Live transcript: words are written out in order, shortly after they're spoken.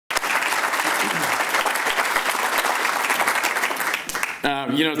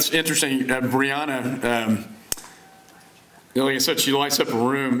It's interesting. Brianna, like I said, she lights up a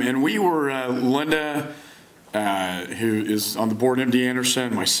room, and we were Linda, who is on the board, MD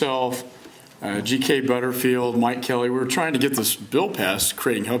Anderson, myself, GK Butterfield, Mike Kelly. We were trying to get this bill passed,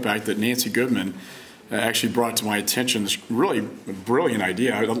 Creating Hope Act, that Nancy Goodman actually brought to my attention. This really brilliant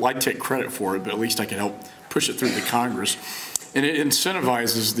idea. I'd like to take credit for it, but at least I can help push it through the Congress. And it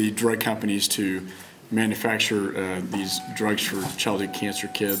incentivizes the drug companies to manufacture these drugs for childhood cancer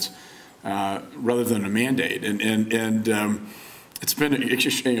kids rather than a mandate. And it's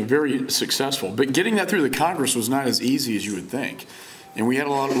been very successful. But getting that through the Congress was not as easy as you would think. And we had a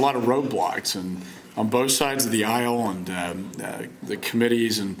lot of roadblocks and on both sides of the aisle and the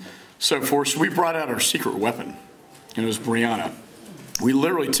committees and so forth. So we brought out our secret weapon, and it was Brianna. We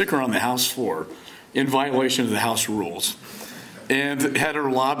literally took her on the House floor in violation of the House rules and had her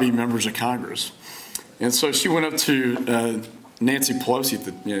lobby members of Congress. And so she went up to Nancy Pelosi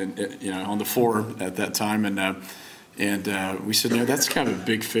on the floor at that time, and we said, that's kind of a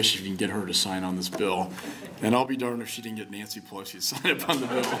big fish if you can get her to sign on this bill. And I'll be darned if she didn't get Nancy Pelosi to sign up on the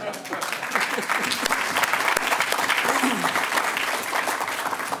bill.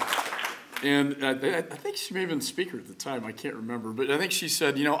 And I think she may have been speaker at the time. I can't remember. But I think she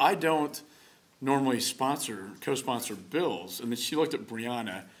said, I don't normally co-sponsor bills. And then she looked at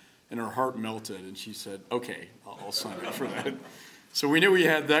Brianna, and her heart melted, and she said, okay, I'll sign up for that. So we knew we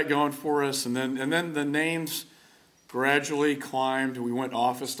had that going for us. And then the names gradually climbed. We went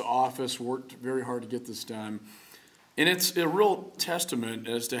office to office, worked very hard to get this done. And it's a real testament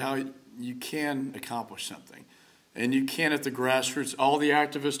as to how you can accomplish something. And you can at the grassroots. All the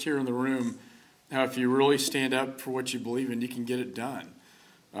activists here in the room, how if you really stand up for what you believe in, you can get it done.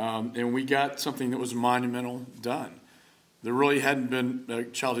 And we got something that was monumental done. There really hadn't been a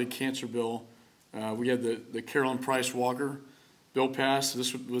childhood cancer bill. We had the Carolyn Price Walker bill passed.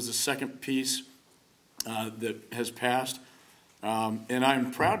 This was the second piece that has passed. And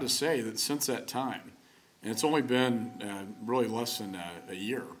I'm proud to say that since that time, and it's only been really less than a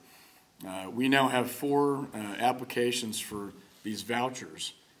year, we now have 4 applications for these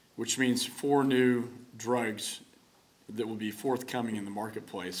vouchers, which means 4 new drugs that will be forthcoming in the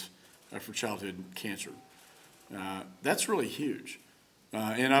marketplace for childhood cancer. That's really huge.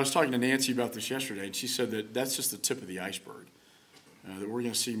 And I was talking to Nancy about this yesterday, and she said that that's just the tip of the iceberg. That we're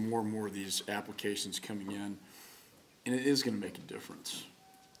going to see more and more of these applications coming in, and it is going to make a difference.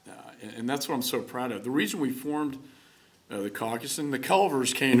 And that's what I'm so proud of. The reason we formed the caucus, and the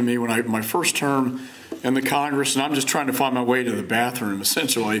Culvers came to me when my first term in the Congress, and I'm just trying to find my way to the bathroom,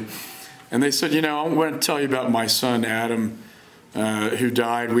 essentially. And they said, I'm going to tell you about my son, Adam, who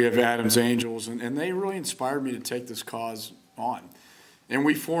died. We have Adam's Angels, and they really inspired me to take this cause on. And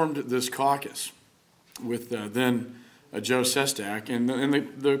we formed this caucus with then Joe Sestak, and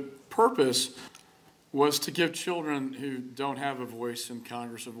the purpose was to give children who don't have a voice in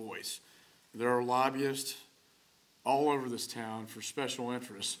Congress a voice. There are lobbyists all over this town for special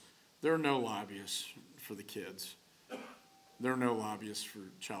interests. There are no lobbyists for the kids. There are no lobbyists for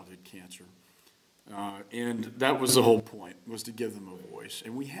childhood cancer. And that was the whole point, was to give them a voice,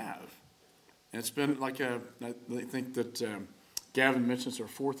 and we have. And it's been I think that Gavin mentioned it's our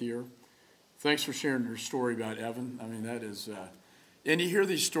 4th year. Thanks for sharing your story about Evan. I mean, that is, and you hear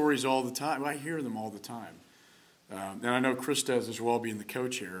these stories all the time. I hear them all the time. And I know Chris does as well, being the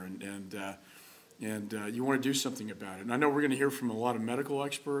co-chair, and you want to do something about it. And I know we're going to hear from a lot of medical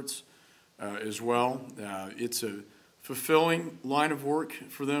experts as well. It's a fulfilling line of work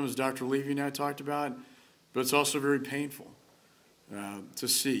for them, as Dr. Levy and I talked about, but it's also very painful to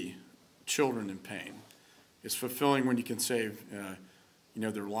see children in pain. It's fulfilling when you can save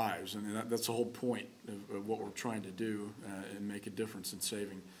their lives, and that's the whole point of what we're trying to do and make a difference in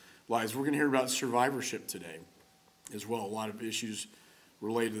saving lives. We're going to hear about survivorship today as well. A lot of issues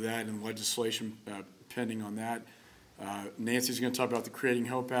related to that and legislation pending on that. Nancy's going to talk about the Creating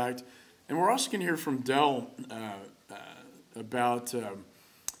Hope Act, and we're also going to hear from Dell about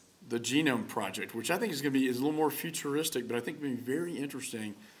the Genome Project, which I think is going to be a little more futuristic, but I think will be very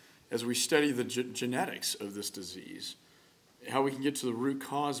interesting as we study the genetics of this disease, how we can get to the root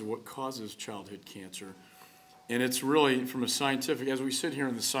cause of what causes childhood cancer. And it's really, from a scientific, as we sit here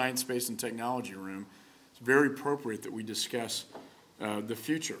in the science, space, and technology room, it's very appropriate that we discuss the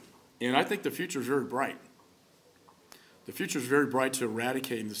future. And I think the future is very bright. The future is very bright to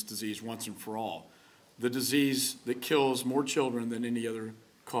eradicating this disease once and for all. The disease that kills more children than any other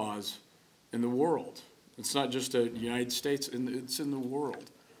cause in the world. It's not just the United States, it's in the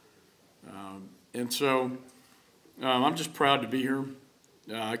world. And so I'm just proud to be here.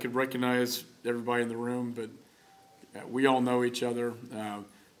 I could recognize everybody in the room, but We all know each other.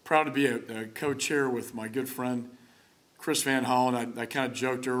 Proud to be a co-chair with my good friend, Chris Van Hollen. I kind of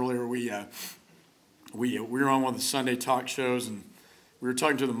joked earlier, we were on one of the Sunday talk shows, and we were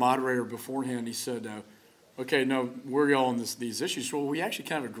talking to the moderator beforehand. He said, okay, no, we're all on these issues. Well, we actually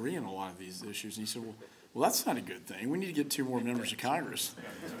kind of agree on a lot of these issues. And he said, well, that's not a good thing. We need to get 2 more members of Congress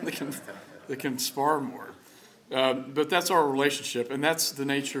that can spar more. But that's our relationship, and that's the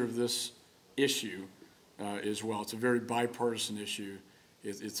nature of this issue as well. It's a very bipartisan issue.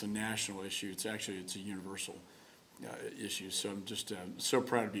 It's a national issue. It's a universal issue. So I'm just so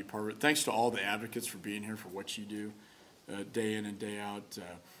proud to be part of it. Thanks to all the advocates for being here, for what you do day in and day out.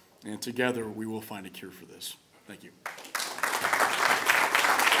 And together we will find a cure for this. Thank you.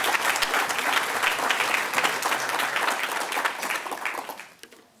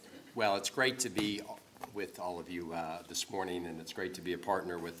 Well, it's great to be with all of you this morning, and it's great to be a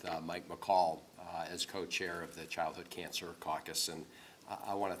partner with Mike McCaul as co-chair of the Childhood Cancer Caucus. And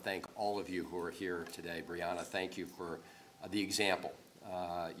I want to thank all of you who are here today. Brianna, thank you for the example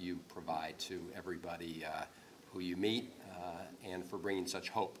you provide to everybody who you meet and for bringing such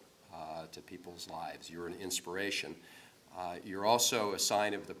hope to people's lives. You're an inspiration. You're also a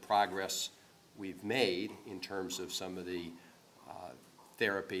sign of the progress we've made in terms of some of the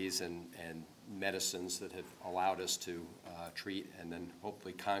therapies and medicines that have allowed us to treat and then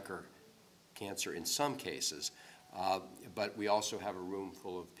hopefully conquer cancer in some cases. But we also have a room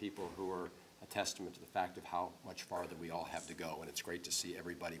full of people who are a testament to the fact of how much farther we all have to go, and it's great to see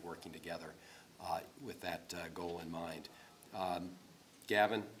everybody working together with that goal in mind.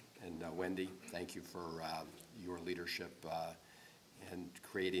 Gavin and Wendy, thank you for your leadership and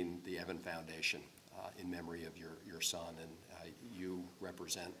creating the Evan Foundation in memory of your son, and you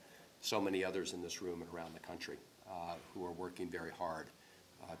represent so many others in this room and around the country who are working very hard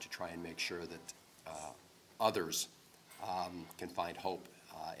to try and make sure that others can find hope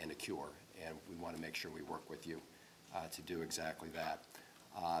and a cure, and we want to make sure we work with you to do exactly that.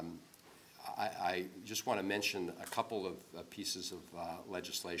 I just want to mention a couple of pieces of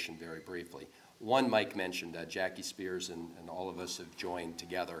legislation very briefly. One Mike mentioned, Jackie Spears and all of us have joined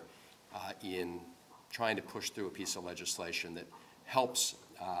together in trying to push through a piece of legislation that helps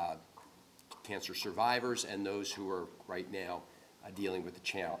cancer survivors and those who are right now dealing with the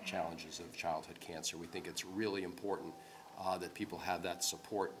challenges of childhood cancer. We think it's really important that people have that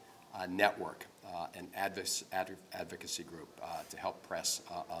support network and advocacy group to help press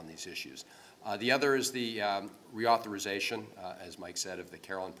on these issues. The other is the reauthorization, as Mike said, of the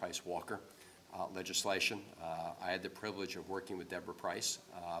Carolyn Price Walker legislation. I had the privilege of working with Deborah Price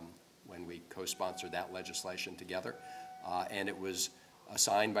when we co-sponsored that legislation together, and it was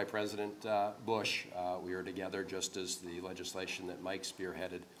signed by President Bush. We were together just as the legislation that Mike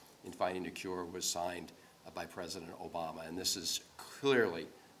spearheaded in finding a cure was signed by President Obama. And this is clearly,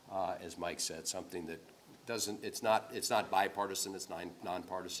 as Mike said, something that it's not bipartisan, it's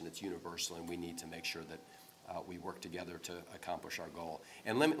nonpartisan, it's universal, and we need to make sure that we work together to accomplish our goal.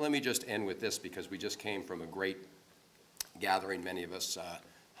 And let me just end with this, because we just came from a great gathering, many of us,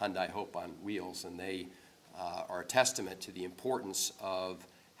 Hyundai Hope on Wheels, and they are a testament to the importance of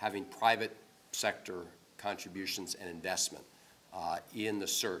having private sector contributions and investment in the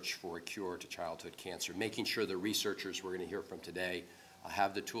search for a cure to childhood cancer, making sure the researchers we're going to hear from today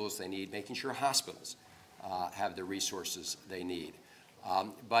have the tools they need, making sure hospitals have the resources they need.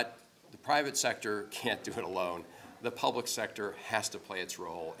 But the private sector can't do it alone. The public sector has to play its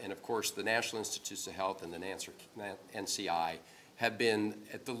role. And of course, the National Institutes of Health and the NCI have been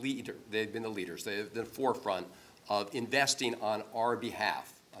at the leader. They've been the leaders. They're at the forefront of investing on our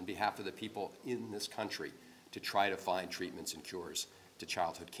behalf, on behalf of the people in this country, to try to find treatments and cures to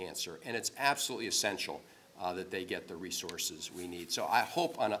childhood cancer. And it's absolutely essential that they get the resources we need. So I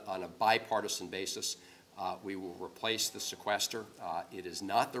hope on a bipartisan basis we will replace the sequester. It is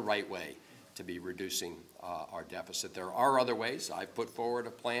not the right way to be reducing our deficit. There are other ways. I've put forward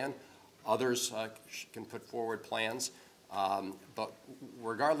a plan. Others can put forward plans. But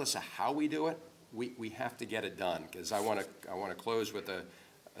regardless of how we do it, we have to get it done. Because I want to close with a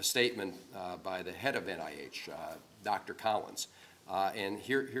statement by the head of NIH, Dr. Collins. And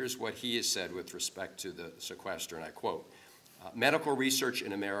here's what he has said with respect to the sequester, and I quote, "Medical research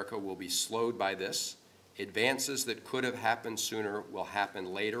in America will be slowed by this. Advances that could have happened sooner will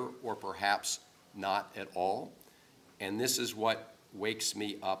happen later, or perhaps not at all. And this is what wakes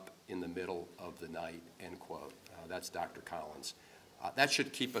me up in the middle of the night," end quote. That's Dr. Collins. That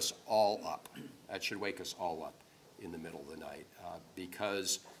should keep us all up. That should wake us all up in the middle of the night,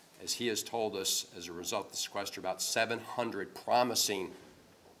 because, as he has told us, as a result of the sequester, about 700 promising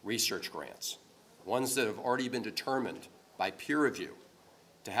research grants ones that have already been determined by peer review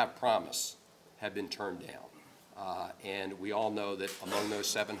to have promise, have been turned down. And we all know that among those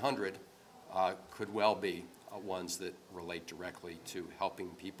 700 could well be ones that relate directly to helping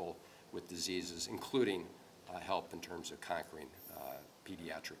people with diseases, including help in terms of conquering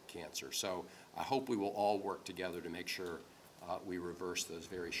pediatric cancer. So I hope we will all work together to make sure we reverse those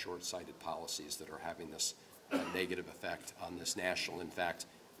very short-sighted policies that are having this negative effect on this national, in fact,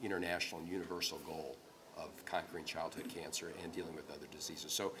 international and universal goal of conquering childhood cancer and dealing with other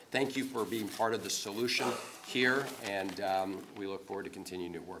diseases. So thank you for being part of the solution here, and we look forward to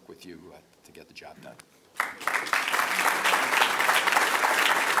continuing to work with you to get the job done.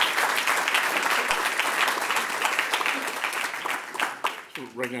 So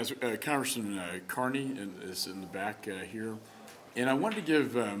recognize Congressman Carney is in the back here. And I wanted to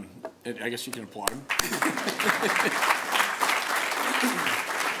give, and I guess you can applaud him.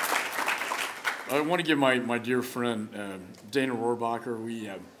 I want to give my dear friend, Dana Rohrabacher. We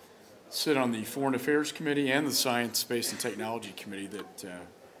sit on the Foreign Affairs Committee and the Science, Space, and Technology Committee that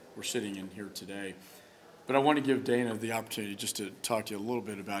we're sitting in here today. But I want to give Dana the opportunity just to talk to you a little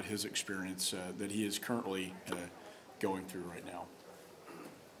bit about his experience that he is currently going through right now.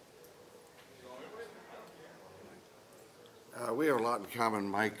 We have a lot in common.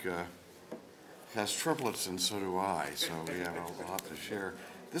 Mike has triplets, and so do I, so we have a lot to share.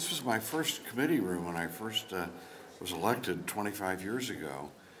 This was my first committee room when I first was elected 25 years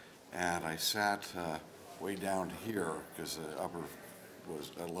ago, and I sat way down here because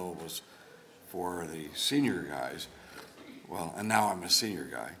the low was for the senior guys. Well, and now I'm a senior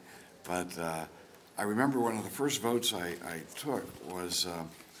guy, but I remember one of the first votes I took was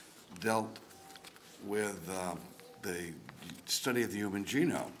dealt with the study of the human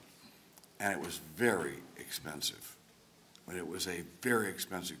genome, and it was very expensive. But it was a very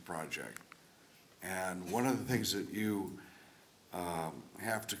expensive project. And one of the things that you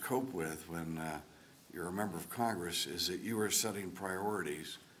have to cope with when you're a member of Congress is that you are setting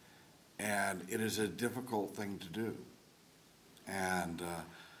priorities, and it is a difficult thing to do. And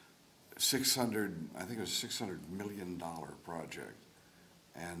I think it was $600 million project.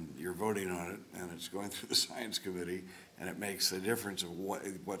 And you're voting on it, and it's going through the Science Committee, and it makes the difference of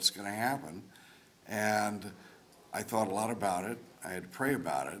what's going to happen. And I thought a lot about it. I had to pray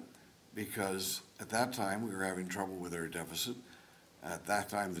about it, because at that time we were having trouble with our deficit. At that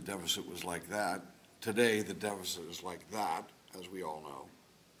time the deficit was like that. Today the deficit is like that, as we all know.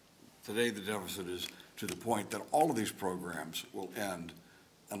 Today the deficit is to the point that all of these programs will end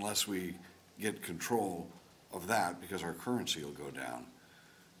unless we get control of that, because our currency will go down.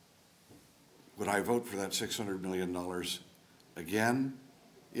 Would I vote for that $600 million again?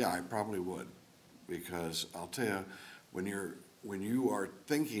 Yeah, I probably would, because I'll tell you, when you are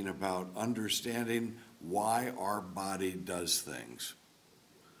thinking about understanding why our body does things,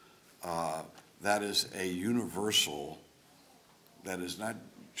 that is a universal, that is not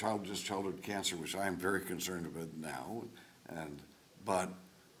just childhood cancer, which I am very concerned about now, but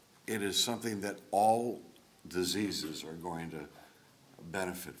it is something that all diseases are going to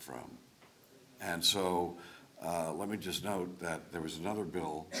benefit from. And so let me just note that there was another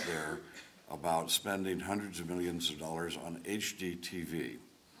bill there about spending hundreds of millions of dollars on HD TV.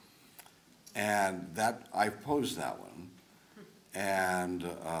 And that, I opposed that one. And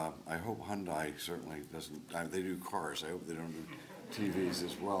I hope Hyundai certainly doesn't, they do cars, I hope they don't do TVs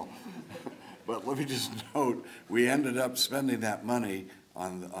as well. But let me just note, we ended up spending that money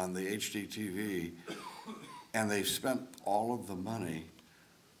on the HD TV, and they spent all of the money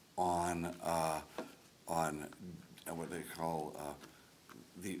on what they call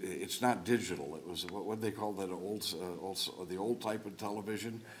it's not digital. It was what they call that the old type of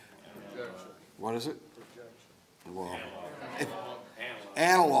television. Projection. What is it? Projection. Well,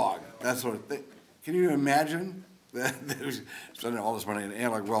 analog. That's what. Can you imagine that they're spending all this money on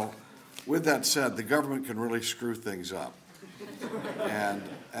analog? Well, with that said, the government can really screw things up, and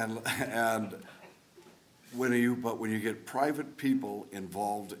when you get private people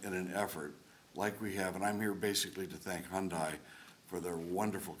involved in an effort like we have, and I'm here basically to thank Hyundai for their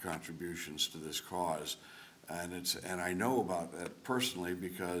wonderful contributions to this cause, and I know about that personally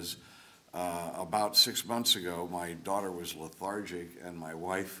because about 6 months ago, my daughter was lethargic, and my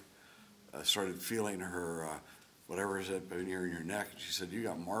wife started feeling her whatever is it in your neck. She said, "You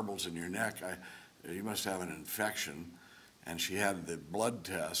got marbles in your neck. You must have an infection." And she had the blood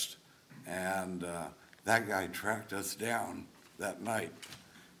test, and that guy tracked us down that night.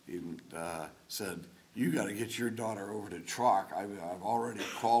 He said, "You got to get your daughter over to Chalk. I've already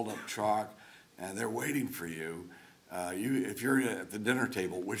called up Chalk, and they're waiting for you. If you're at the dinner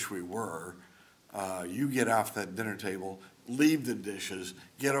table, which we were, You get off that dinner table, leave the dishes,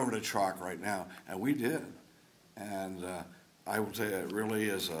 get over to Chalk right now. And we did. And I will tell you, it really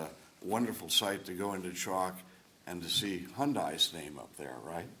is a wonderful sight to go into Chalk and to see Hyundai's name up there,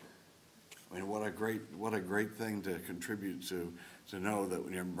 right? I mean, what a great thing to contribute to know that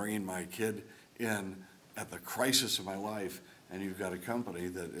when you're bringing my kid in at the crisis of my life, and you've got a company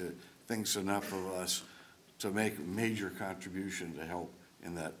that thinks enough of us to make a major contribution to help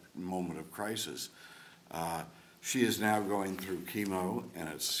in that moment of crisis. She is now going through chemo,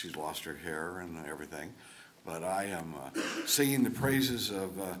 and she's lost her hair and everything. But I am singing the praises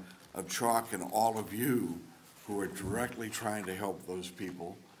of Chalk and all of you who are directly trying to help those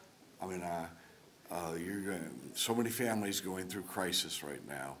people. I mean, so many families going through crisis right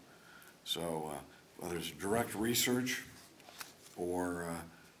now. So whether it's direct research or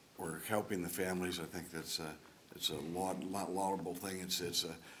helping the families, I think it's a laudable thing. It's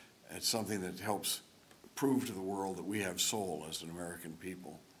something that helps prove to the world that we have soul as an American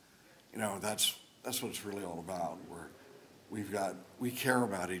people. You know, that's what it's really all about. We care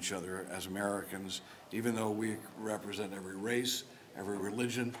about each other as Americans, even though we represent every race, every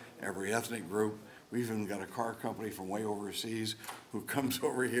religion, every ethnic group. We've even got a car company from way overseas who comes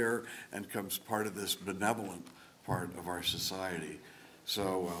over here and comes part of this benevolent part of our society.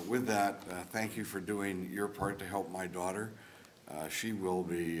 So with that, thank you for doing your part to help my daughter. She will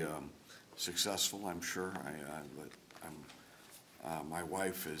be successful, I'm sure. My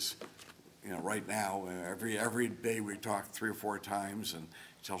wife is, you know, right now, every day we talk 3 or 4 times, and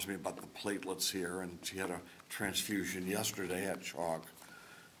tells me about the platelets here, and she had a transfusion yesterday at Chalk.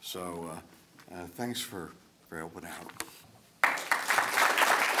 So thanks for helping out.